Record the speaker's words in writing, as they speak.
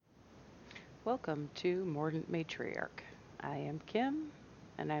Welcome to Mordant Matriarch. I am Kim,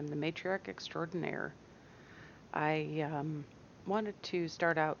 and I'm the matriarch extraordinaire. I wanted to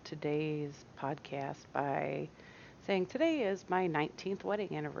start out today's podcast by saying today is my 19th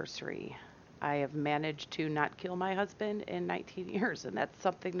wedding anniversary. I have managed to not kill my husband in 19 years, and that's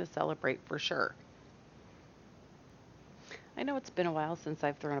something to celebrate for sure. I know it's been a while since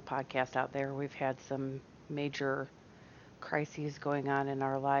I've thrown a podcast out there. We've had some major crises going on in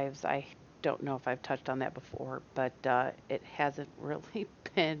our lives. I don't know if I've touched on that before, but it hasn't really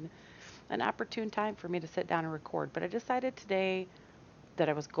been an opportune time for me to sit down and record. But I decided today that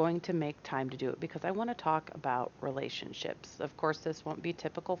I was going to make time to do it because I want to talk about relationships. Of course, this won't be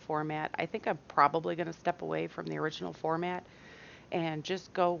typical format. I think I'm probably going to step away from the original format and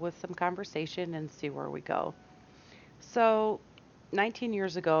just go with some conversation and see where we go. So, 19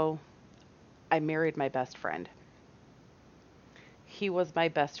 years ago, I married my best friend. He was my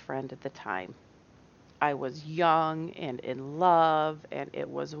best friend at the time. I was young and in love, and it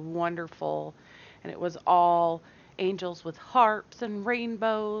was wonderful. And it was all angels with harps and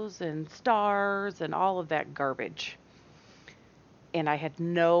rainbows and stars and all of that garbage. And I had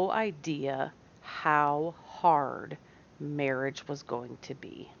no idea how hard marriage was going to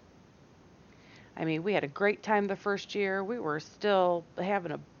be. I mean, we had a great time the first year. We were still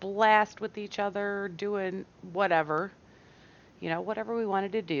having a blast with each other, doing whatever we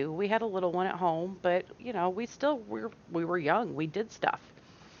wanted to do. We had a little one at home, but we were young. We did stuff.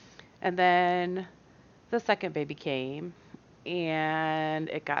 And then the second baby came and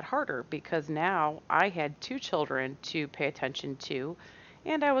it got harder because now I had two children to pay attention to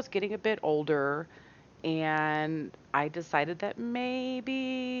and I was getting a bit older and I decided that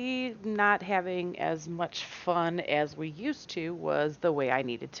maybe not having as much fun as we used to was the way I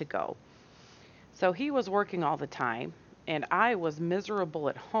needed to go. So he was working all the time, and I was miserable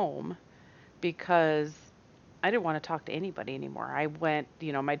at home because I didn't want to talk to anybody anymore.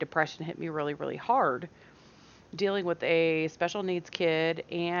 My depression hit me really, really hard. Dealing with a special needs kid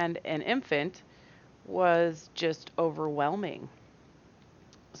and an infant was just overwhelming.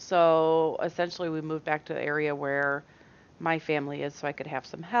 So essentially, we moved back to the area where my family is so I could have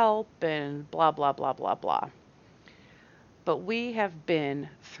some help and blah, blah, blah, blah, blah. But we have been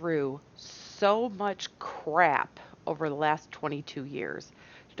through so much crap over the last 22 years.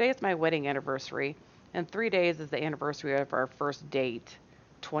 Today is my wedding anniversary, and 3 days is the anniversary of our first date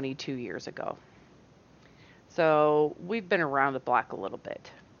 22 years ago. So we've been around the block a little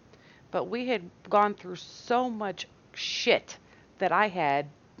bit. But we had gone through so much shit that I had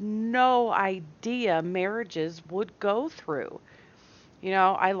no idea marriages would go through.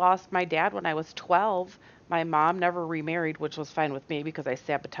 I lost my dad when I was 12. My mom never remarried, which was fine with me because I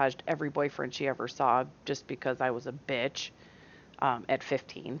sabotaged every boyfriend she ever saw just because I was a bitch at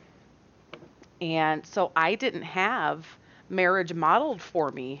 15. And so I didn't have marriage modeled for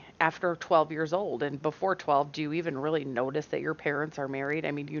me after 12 years old. And before 12, do you even really notice that your parents are married?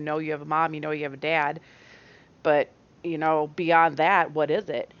 I mean, you have a mom, you have a dad, but, beyond that, what is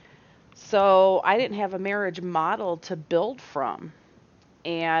it? So I didn't have a marriage model to build from.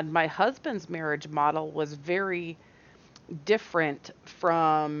 And my husband's marriage model was very different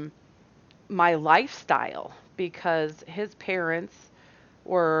from my lifestyle because his parents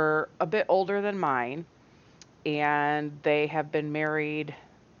were a bit older than mine and they have been married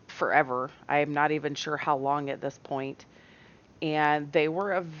forever. I am not even sure how long at this point. And they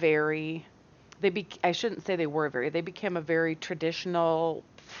were a very I shouldn't say they were very, they became a very traditional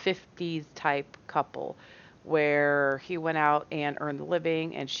 50s type couple where he went out and earned the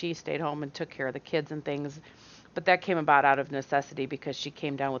living and she stayed home and took care of the kids and things. But that came about out of necessity because she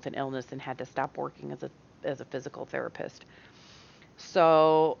came down with an illness and had to stop working as a physical therapist.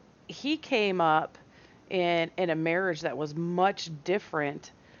 So he came up in a marriage that was much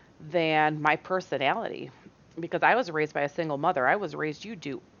different than my personality because I was raised by a single mother. I was raised you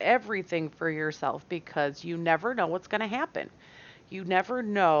do everything for yourself because you never know what's going to happen. You never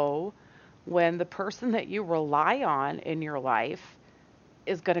know when the person that you rely on in your life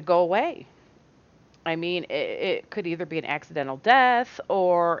is going to go away. I mean, it could either be an accidental death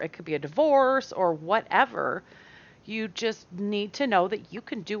or it could be a divorce or whatever. You just need to know that you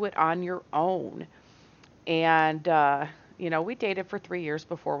can do it on your own. And, we dated for 3 years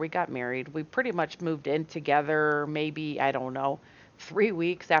before we got married. We pretty much moved in together, maybe, I don't know, 3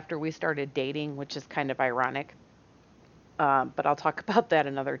 weeks after we started dating, which is kind of ironic. But I'll talk about that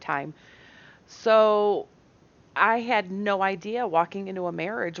another time. So I had no idea walking into a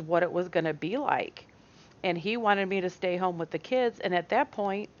marriage what it was going to be like. And he wanted me to stay home with the kids. And at that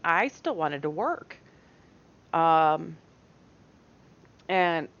point, I still wanted to work. Um,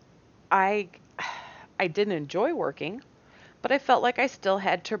 and I I didn't enjoy working, but I felt like I still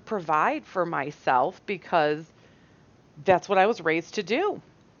had to provide for myself because that's what I was raised to do.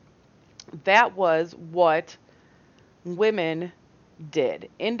 That was what women did.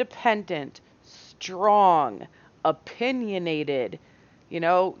 Independent, strong, opinionated.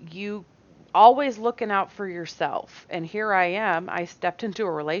 You always looking out for yourself. And here I am. I stepped into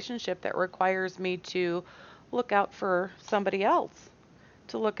a relationship that requires me to look out for somebody else,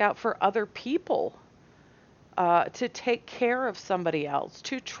 to look out for other people, to take care of somebody else,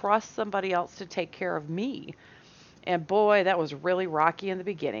 to trust somebody else to take care of me. And boy, that was really rocky in the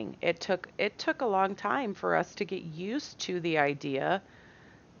beginning. It took a long time for us to get used to the idea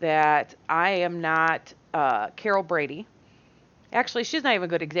that I am not Carol Brady. Actually, she's not even a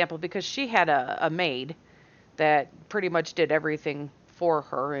good example because she had a maid that pretty much did everything for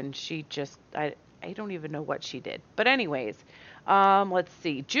her, and she just I don't even know what she did. But anyways, let's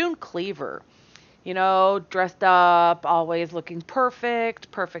see, June Cleaver. Dressed up, always looking perfect,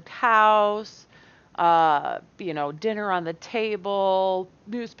 perfect house, dinner on the table,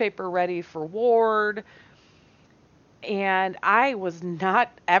 newspaper ready for Ward. And I was not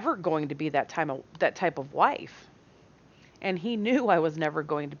ever going to be that type of wife. And he knew I was never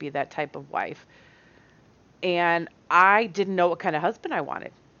going to be that type of wife. And I didn't know what kind of husband I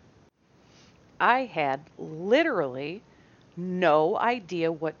wanted. I had literally no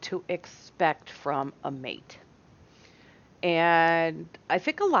idea what to expect from a mate. And I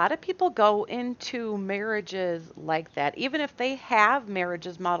think a lot of people go into marriages like that, even if they have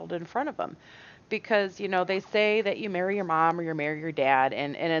marriages modeled in front of them. Because, they say that you marry your mom or you marry your dad.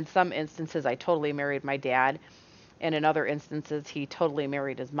 And in some instances, I totally married my dad. And in other instances, he totally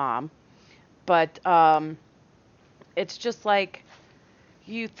married his mom. But it's just like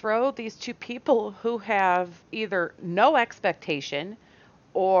you throw these two people who have either no expectation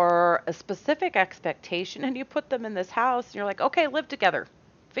or a specific expectation, and you put them in this house and you're like, okay, live together,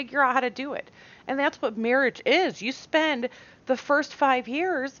 figure out how to do it. And that's what marriage is. You spend the first 5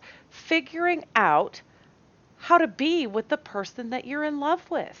 years figuring out how to be with the person that you're in love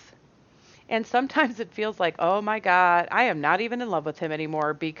with. And sometimes it feels like, oh my God, I am not even in love with him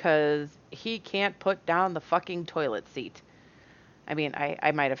anymore because he can't put down the fucking toilet seat. I mean,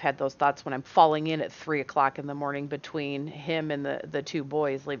 I might have had those thoughts when I'm falling in at 3 o'clock in the morning between him and the two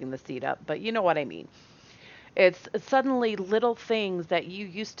boys leaving the seat up, but you know what I mean. It's suddenly little things that you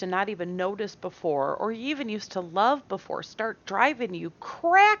used to not even notice before, or you even used to love before, start driving you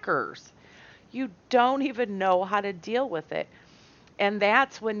crackers. You don't even know how to deal with it. And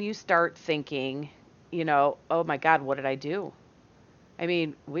that's when you start thinking, oh my God, what did I do? I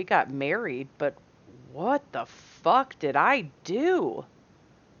mean, we got married, but what the fuck did I do?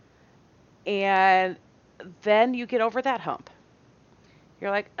 And then you get over that hump.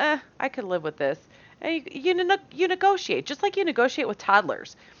 You're like, I could live with this. And you negotiate, just like you negotiate with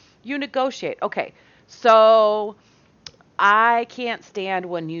toddlers. You negotiate. Okay, so I can't stand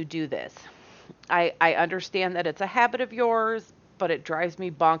when you do this. I understand that it's a habit of yours, but it drives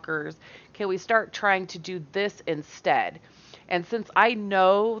me bonkers. Can we start trying to do this instead? And since I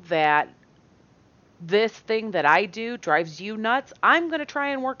know that this thing that I do drives you nuts, I'm going to try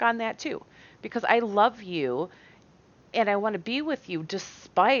and work on that too because I love you and I want to be with you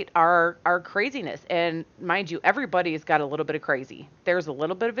despite our craziness. And mind you, everybody's got a little bit of crazy. There's a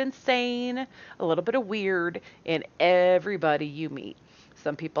little bit of insane, a little bit of weird in everybody you meet.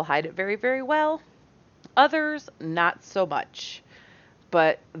 Some people hide it very, very well. Others, not so much.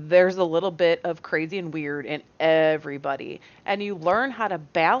 But there's a little bit of crazy and weird in everybody. And you learn how to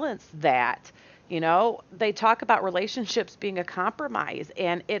balance that. They talk about relationships being a compromise,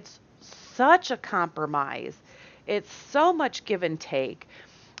 and it's such a compromise. It's so much give and take.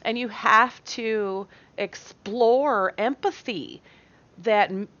 And you have to explore empathy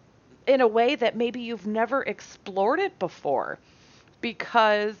that in a way that maybe you've never explored it before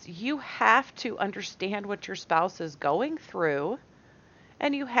because you have to understand what your spouse is going through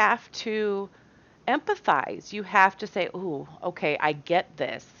and you have to empathize. You have to say, "Ooh, okay, I get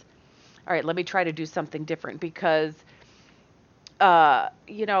this. All right, let me try to do something different because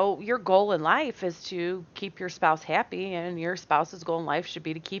your goal in life is to keep your spouse happy, and your spouse's goal in life should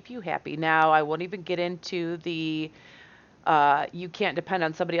be to keep you happy." Now, I won't even get into the you can't depend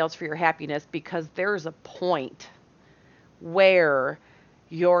on somebody else for your happiness because there's a point where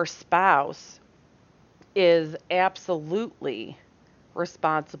your spouse is absolutely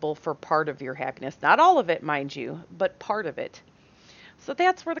responsible for part of your happiness. Not all of it, mind you, but part of it. So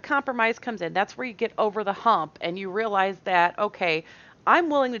that's where the compromise comes in. That's where you get over the hump and you realize that, okay, I'm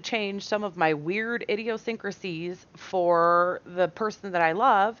willing to change some of my weird idiosyncrasies for the person that I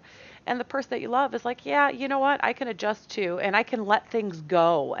love. And the person that you love is like, yeah, you know what? I can adjust to and I can let things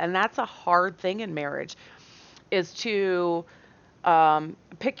go. And that's a hard thing in marriage is to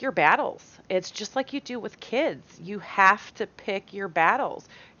pick your battles. It's just like you do with kids. You have to pick your battles.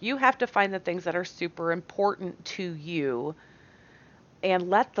 You have to find the things that are super important to you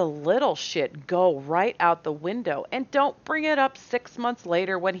and let the little shit go right out the window. And don't bring it up 6 months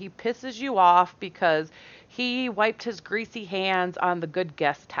later when he pisses you off because he wiped his greasy hands on the good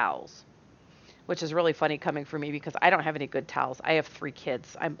guest towels. Which is really funny coming from me because I don't have any good towels. I have 3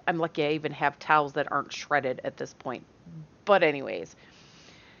 kids. I'm lucky I even have towels that aren't shredded at this point. But anyways,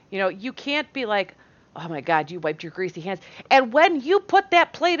 you can't be like, oh my God, you wiped your greasy hands. And when you put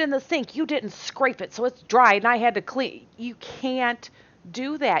that plate in the sink, you didn't scrape it, so it's dry and I had to clean. You can't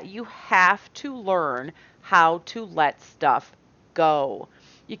do that. You have to learn how to let stuff go.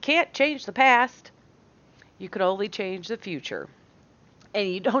 You can't change the past. You can only change the future. And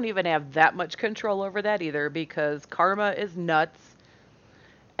you don't even have that much control over that either because karma is nuts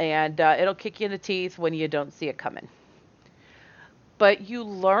and it'll kick you in the teeth when you don't see it coming. But you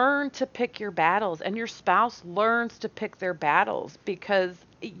learn to pick your battles, and your spouse learns to pick their battles because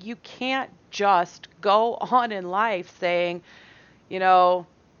you can't just go on in life saying, you know,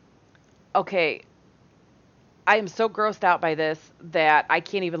 okay, I am so grossed out by this that I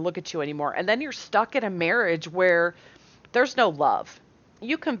can't even look at you anymore. And then you're stuck in a marriage where there's no love.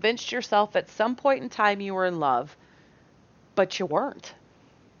 You convinced yourself at some point in time you were in love, but you weren't.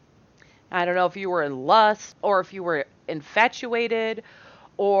 I don't know if you were in lust or if you were infatuated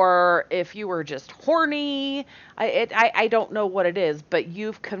or if you were just horny. I don't know what it is, but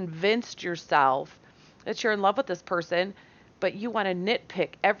you've convinced yourself that you're in love with this person, but you want to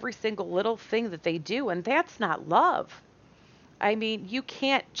nitpick every single little thing that they do, and that's not love. I mean, you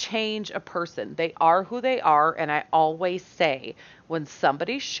can't change a person. They are who they are, and I always say when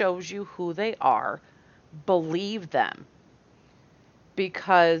somebody shows you who they are, believe them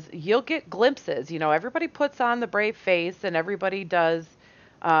because you'll get glimpses. Everybody puts on the brave face and everybody does,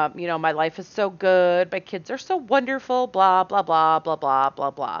 my life is so good, my kids are so wonderful, blah, blah, blah, blah, blah,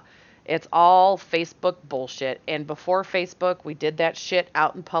 blah, blah. It's all Facebook bullshit. And before Facebook, we did that shit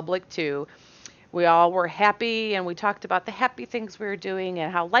out in public too. We all were happy and we talked about the happy things we were doing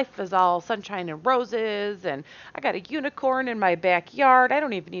and how life is all sunshine and roses. And I got a unicorn in my backyard. I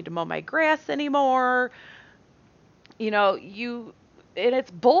don't even need to mow my grass anymore. You know, you and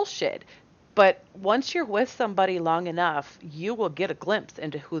it's bullshit. But once you're with somebody long enough, you will get a glimpse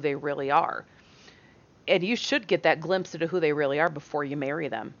into who they really are. And you should get that glimpse into who they really are before you marry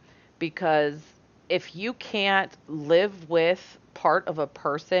them. Because if you can't live with part of a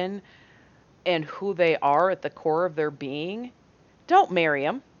person and who they are at the core of their being, don't marry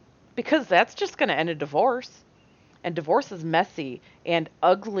them because that's just going to end a divorce. And divorce is messy and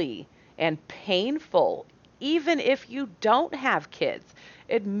ugly and painful, even if you don't have kids.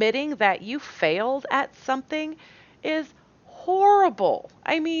 Admitting that you failed at something is horrible.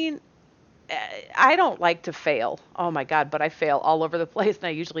 I mean, I don't like to fail. Oh my God, but I fail all over the place and I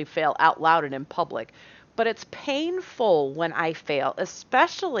usually fail out loud and in public. But it's painful when I fail,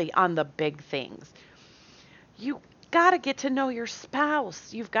 especially on the big things. You got to get to know your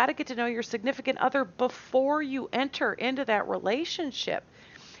spouse. You've got to get to know your significant other before you enter into that relationship.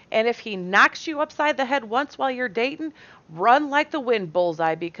 And if he knocks you upside the head once while you're dating, run like the wind,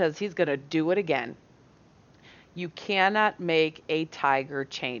 bullseye, because he's going to do it again. You cannot make a tiger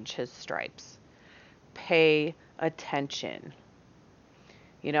change his stripes. Pay attention.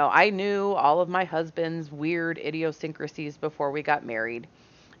 I knew all of my husband's weird idiosyncrasies before we got married.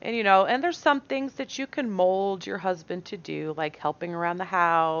 And there's some things that you can mold your husband to do, like helping around the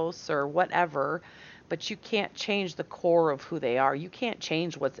house or whatever, but you can't change the core of who they are. You can't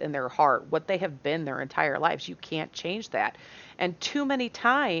change what's in their heart, what they have been their entire lives. You can't change that. And too many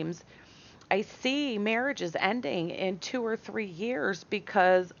times I see marriages ending in 2 or 3 years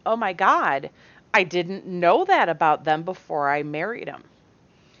because, oh my God, I didn't know that about them before I married them.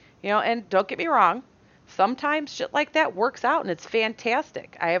 And don't get me wrong, sometimes shit like that works out and it's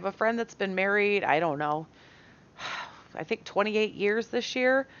fantastic. I have a friend that's been married, I don't know, I think 28 years this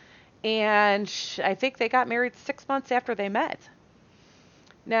year. And I think they got married 6 months after they met.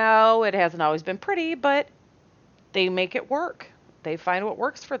 Now, it hasn't always been pretty, but they make it work. They find what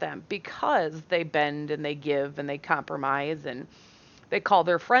works for them because they bend and they give and they compromise and they call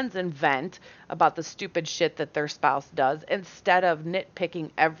their friends and vent about the stupid shit that their spouse does instead of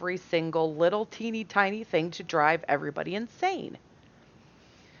nitpicking every single little teeny tiny thing to drive everybody insane.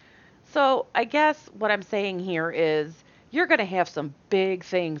 So I guess what I'm saying here is you're going to have some big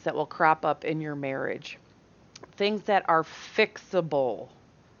things that will crop up in your marriage. Things that are fixable.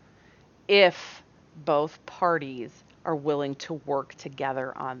 if both parties are willing to work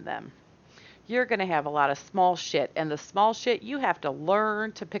together on them. You're going to have a lot of small shit, and the small shit you have to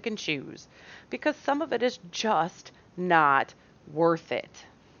learn to pick and choose because some of it is just not worth it.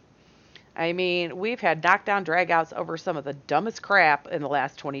 I mean, we've had knockdown dragouts over some of the dumbest crap in the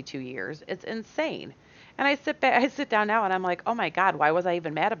last 22 years. It's insane. And I sit down now and I'm like, "Oh my God, why was I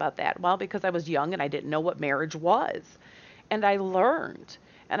even mad about that?" Well, because I was young and I didn't know what marriage was. And I learned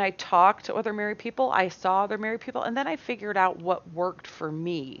and I talked to other married people. I saw other married people and then I figured out what worked for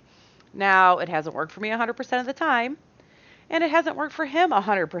me. Now, it hasn't worked for me 100% of the time, and it hasn't worked for him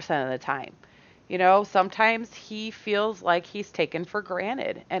 100% of the time. Sometimes he feels like he's taken for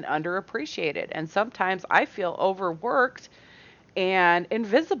granted and underappreciated. And sometimes I feel overworked and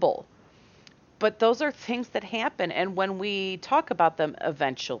invisible. But those are things that happen. And when we talk about them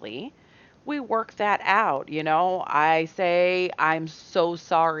eventually, we work that out. I say, "I'm so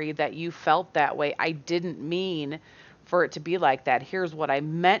sorry that you felt that way. I didn't mean for it to be like that. Here's what I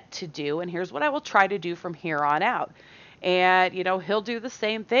meant to do, and here's what I will try to do from here on out." And, he'll do the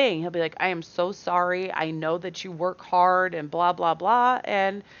same thing. He'll be like, "I am so sorry. I know that you work hard and blah, blah, blah."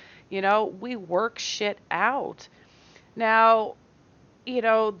 And, we work shit out. Now,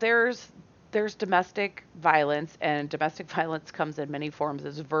 there's domestic violence, and domestic violence comes in many forms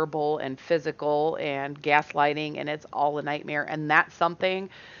as verbal and physical and gaslighting, and it's all a nightmare. And that's something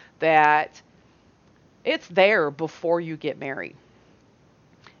that it's there before you get married.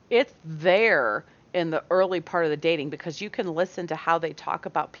 It's there in the early part of the dating because you can listen to how they talk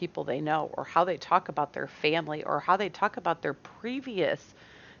about people they know, or how they talk about their family, or how they talk about their previous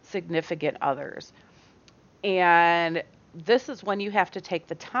significant others. And this is when you have to take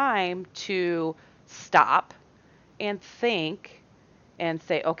the time to stop and think and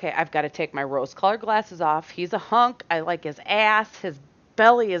say, "Okay, I've got to take my rose colored glasses off. He's a hunk. I like his ass. His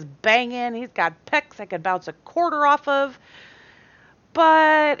belly is banging. He's got pecs I could bounce a quarter off of.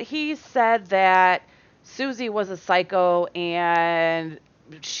 But he said that Susie was a psycho and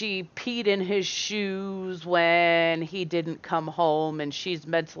she peed in his shoes when he didn't come home, and she's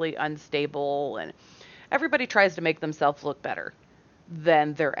mentally unstable." And everybody tries to make themselves look better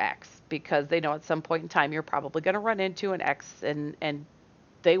than their ex because they know at some point in time you're probably going to run into an ex, and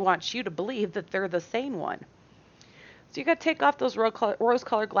they want you to believe that they're the sane one. So you got to take off those rose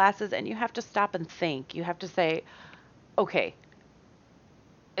colored glasses and you have to stop and think. You have to say, "Okay,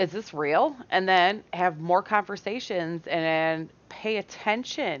 is this real?" And then have more conversations and pay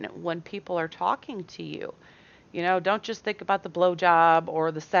attention when people are talking to you. Don't just think about the blowjob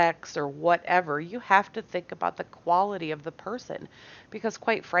or the sex or whatever. You have to think about the quality of the person because,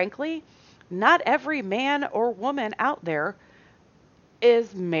 quite frankly, not every man or woman out there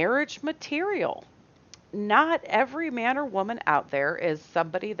is marriage material. Not every man or woman out there is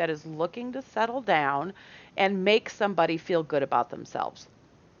somebody that is looking to settle down and make somebody feel good about themselves.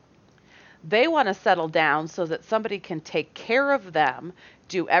 They want to settle down so that somebody can take care of them,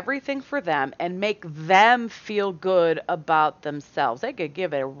 do everything for them, and make them feel good about themselves. They could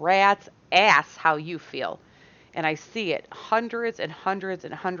give a rat's ass how you feel. And I see it hundreds and hundreds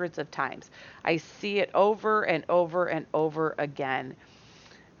and hundreds of times. I see it over and over and over again.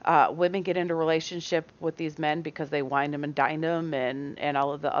 Women get into a relationship with these men because they wine them and dine them and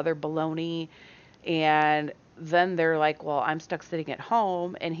all of the other baloney. And then they're like, "Well, I'm stuck sitting at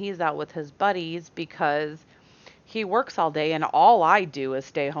home and he's out with his buddies because he works all day and all I do is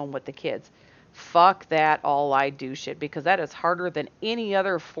stay home with the kids." Fuck that all I do shit, because that is harder than any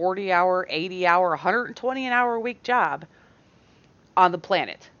other 40-hour, 80-hour, 120 an hour a week job on the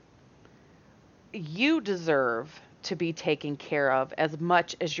planet. You deserve to be taken care of as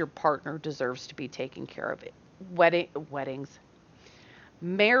much as your partner deserves to be taken care of. Weddings,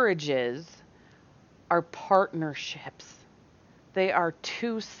 marriages are partnerships. They are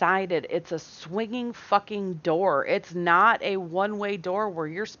two-sided. It's a swinging fucking door. It's not a one-way door where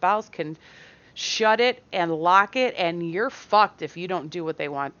your spouse can shut it and lock it and you're fucked if you don't do what they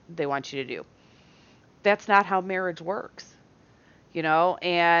want you to do. That's not how marriage works.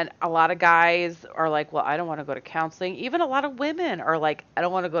 And a lot of guys are like, "Well, I don't want to go to counseling." Even a lot of women are like, "I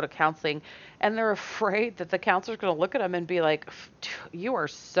don't want to go to counseling." And they're afraid that the counselor's going to look at them and be like, "You are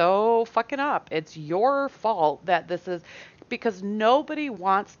so fucking up. It's your fault that this is," because nobody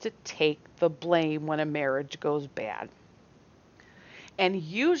wants to take the blame when a marriage goes bad. And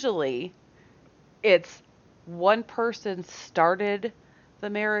usually it's one person started the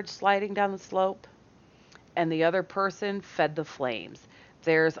marriage sliding down the slope and the other person fed the flames.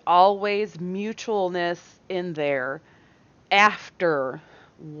 There's always mutualness in there after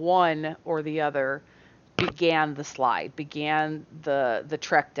one or the other began the slide, began the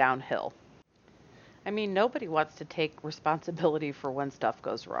trek downhill. I mean, nobody wants to take responsibility for when stuff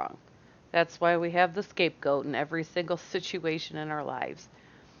goes wrong. That's why we have the scapegoat in every single situation in our lives.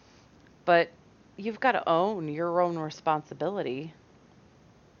 But you've got to own your own responsibility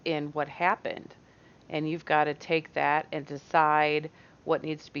in what happened. And you've got to take that and decide what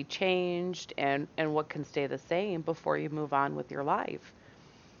needs to be changed and what can stay the same before you move on with your life.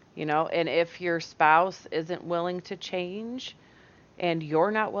 And if your spouse isn't willing to change and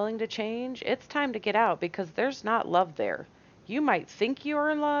you're not willing to change, it's time to get out because there's not love there. You might think you're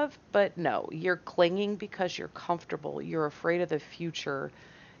in love, but no, you're clinging because you're comfortable. You're afraid of the future.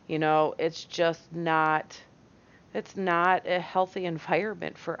 It's just not it's not a healthy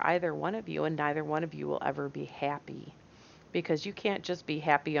environment for either one of you, and neither one of you will ever be happy because you can't just be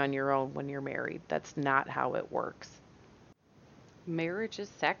happy on your own when you're married. That's not how it works. Marriage is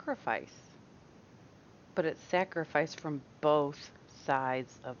sacrifice, but it's sacrifice from both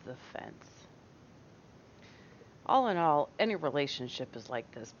sides of the fence. All in all, any relationship is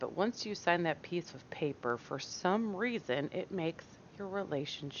like this, but once you sign that piece of paper, for some reason, it makes your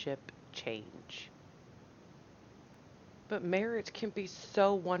relationship change. But marriage can be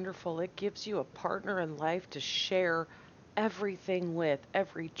so wonderful. It gives you a partner in life to share everything with,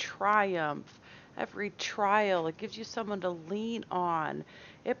 every triumph, every trial. It gives you someone to lean on.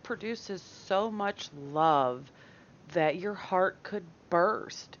 It produces so much love that your heart could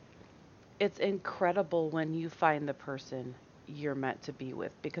burst. It's incredible when you find the person you're meant to be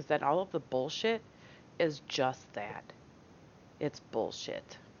with because then all of the bullshit is just that. It's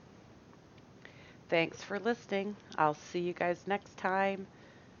bullshit. Thanks for listening. I'll see you guys next time.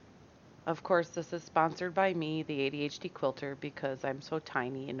 Of course, this is sponsored by me, the ADHD Quilter, because I'm so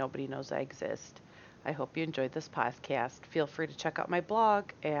tiny and nobody knows I exist. I hope you enjoyed this podcast. Feel free to check out my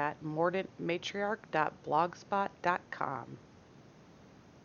blog at mordantmatriarch.blogspot.com.